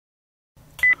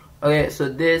Okay, so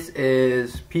this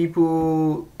is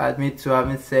people admit to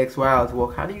having sex while at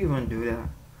work. How do you even do that?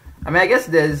 I mean, I guess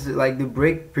there's like the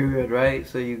break period, right?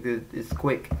 So you could, it's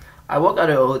quick. I work at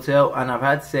a hotel and I've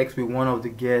had sex with one of the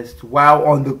guests while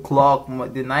on the clock.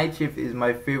 The night shift is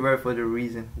my favorite for the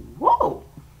reason. Whoa!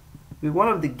 With one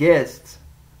of the guests.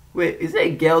 Wait, is it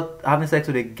a girl having sex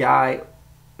with a guy?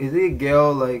 Is it a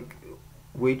girl like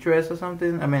waitress or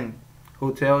something? I mean,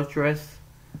 hotel dress?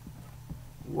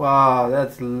 Wow,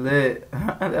 that's lit.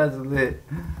 That's lit.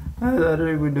 I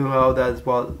don't even know how that's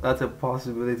a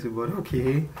possibility, but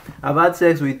okay. I've had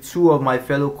sex with two of my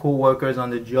fellow co-workers on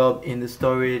the job in the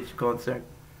storage concert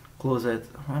closet.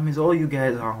 That means all you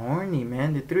guys are horny,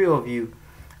 man. The three of you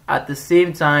at the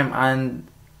same time, and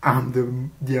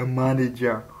I'm their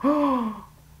manager.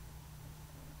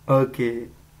 Okay,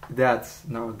 that's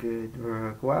not good,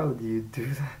 bro. Why would you do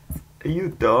that? Are you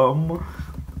dumb?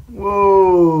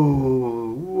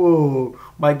 Whoa, whoa.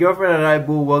 My girlfriend and I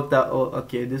both worked at, oh,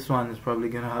 okay, this one is probably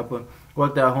gonna happen.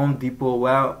 Worked at Home Depot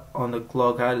while on the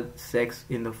clock, had sex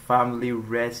in the family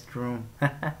restroom.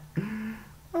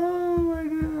 Oh my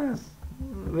goodness.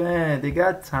 Man, they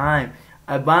got time.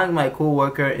 I banged my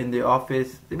co-worker in the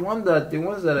office. The ones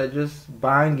that are just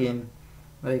banging.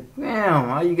 Like, damn,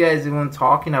 how you guys even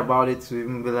talking about it to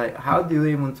even be like, how do you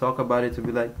even talk about it to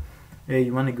be like, hey,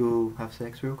 you want to go have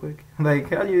sex real quick?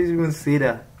 Like, how do you even say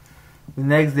that? The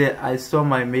next day, I saw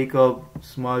my makeup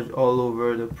smudged all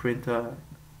over the printer.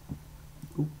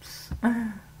 Oops.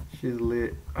 She's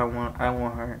lit. I want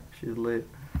her. She's lit.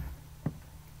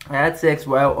 I had sex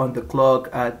while on the clock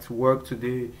at work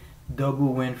today.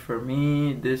 Double win for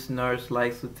me. This nurse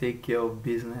likes to take care of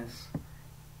business.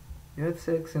 You had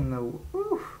sex in the...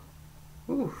 Oof.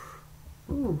 Oof.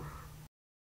 Oof.